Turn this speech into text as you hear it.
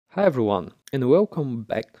Hi everyone, and welcome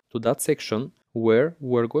back to that section where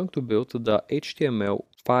we're going to build the HTML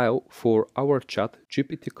file for our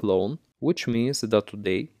ChatGPT clone, which means that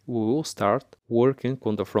today we will start working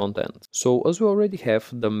on the front end. So as we already have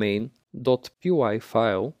the main.py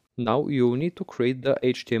file, now you need to create the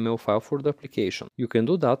HTML file for the application. You can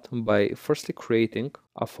do that by firstly creating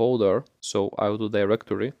a folder, so I will do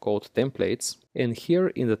directory called templates, and here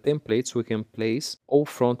in the templates we can place all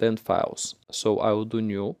front-end files. So I will do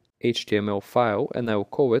new HTML file and I will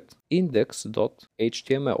call it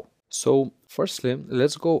index.html. So firstly,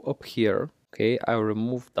 let's go up here. Okay, I'll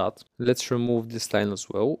remove that. Let's remove this line as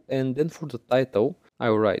well. And then for the title,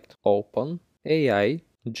 I'll write Open AI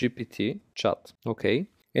GPT Chat. Okay.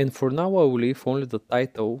 And for now, I will leave only the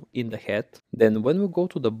title in the head. Then when we go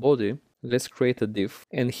to the body, let's create a div.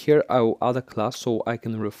 And here I will add a class so I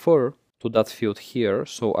can refer to that field here.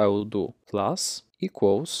 So I will do class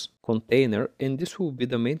equals container, and this will be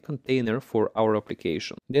the main container for our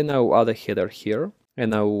application. Then I will add a header here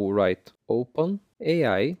and I will write Open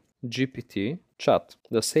AI GPT Chat,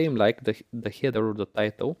 the same like the header or the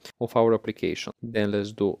title of our application. Then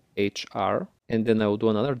let's do HR, and then I will do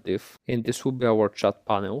another div, and this will be our chat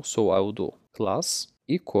panel. So I will do class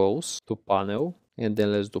equals to panel, and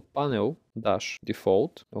then let's do panel dash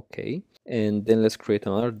default. Okay, and then let's create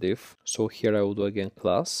another div. So here I will do again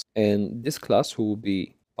class, and this class will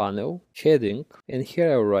be panel heading, and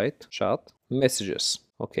here I will write chat messages.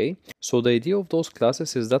 Okay, so the idea of those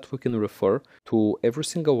classes is that we can refer to every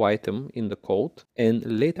single item in the code, and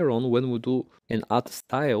later on when we do and add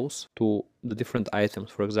styles to the different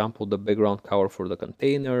items, for example the background color for the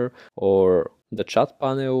container or the chat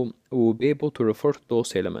panel, we will be able to refer to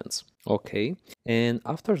those elements. Okay, and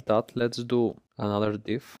after that let's do another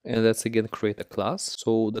div, and let's again create a class.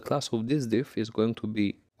 So the class of this div is going to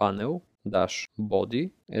be panel dash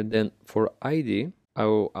body, and then for ID I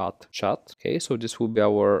will add chat. Okay, so this will be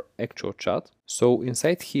our actual chat. So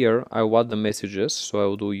inside here I will add the messages, so I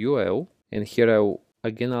will do UL, and here I will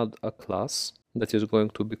again add a class that is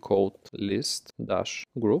going to be called list dash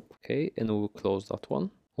group. Okay, and we will close that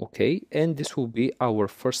one. Okay, and this will be our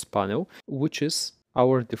first panel, which is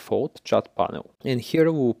our default chat panel, and here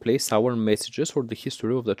we will place our messages or the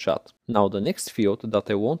history of the chat. Now the next field that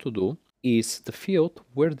I want to do is the field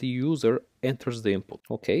where the user enters the input.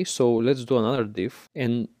 Okay, so let's do another div,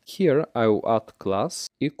 and here I will add class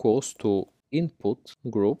equals to input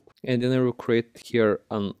group, and then I will create here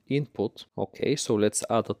an input. Okay, so let's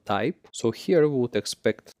add a type. So here we would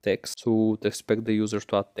expect text, so we would expect the user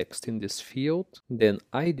to add text in this field. Then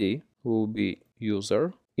ID will be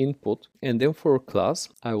user input, and then for class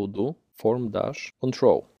I will do form dash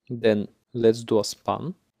control. Then let's do a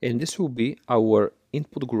span, and this will be our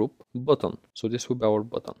input group button. So this will be our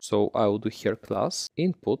button. So I will do here class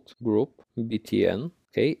input group btn.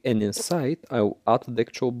 Okay, and inside I will add the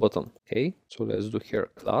actual button. Okay, so let's do here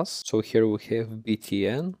class. So here we have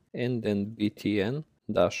btn, and then btn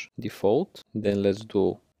dash default. Then let's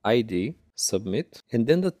do id submit, and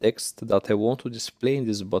then the text that I want to display in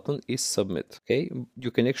this button is submit. Okay,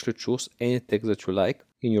 you can actually choose any text that you like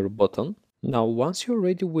in your button. Now once you're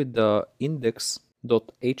ready with the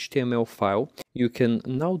index.html file, you can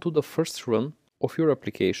now do the first run of your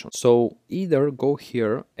application. So either go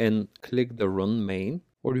here and click the run main,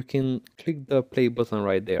 or you can click the play button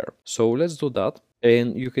right there. So let's do that.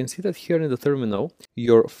 And you can see that here in the terminal,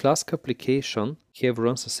 your Flask application have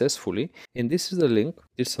run successfully. And this is the link,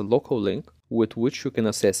 this is a local link with which you can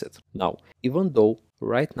access it. Now, even though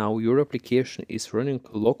right now your application is running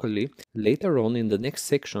locally, later on in the next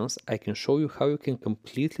sections, I can show you how you can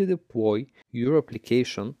completely deploy your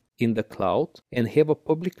application in the cloud and have a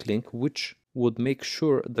public link which would make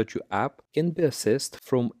sure that your app can be accessed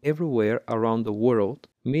from everywhere around the world,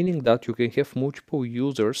 meaning that you can have multiple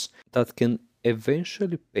users that can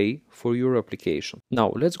eventually pay for your application.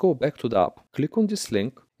 Now let's go back to the app. Click on this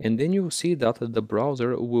link, and then you will see that the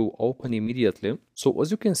browser will open immediately. So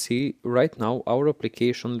as you can see right now, our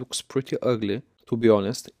application looks pretty ugly. To be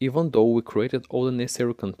honest, even though we created all the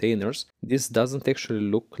necessary containers, this doesn't actually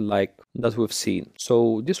look like that we've seen.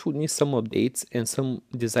 So this would need some updates and some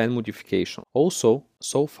design modification. Also,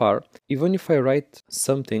 so far, even if I write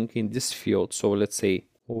something in this field, so let's say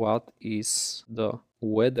what is the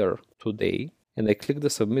weather today, and I click the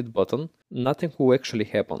submit button, nothing will actually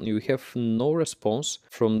happen. You have no response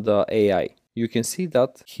from the AI. You can see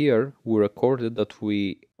that here we recorded that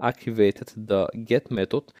we activated the get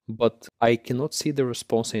method, but I cannot see the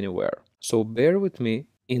response anywhere. So bear with me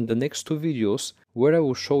in the next two videos where I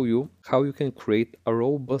will show you how you can create a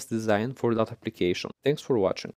robust design for that application. Thanks for watching.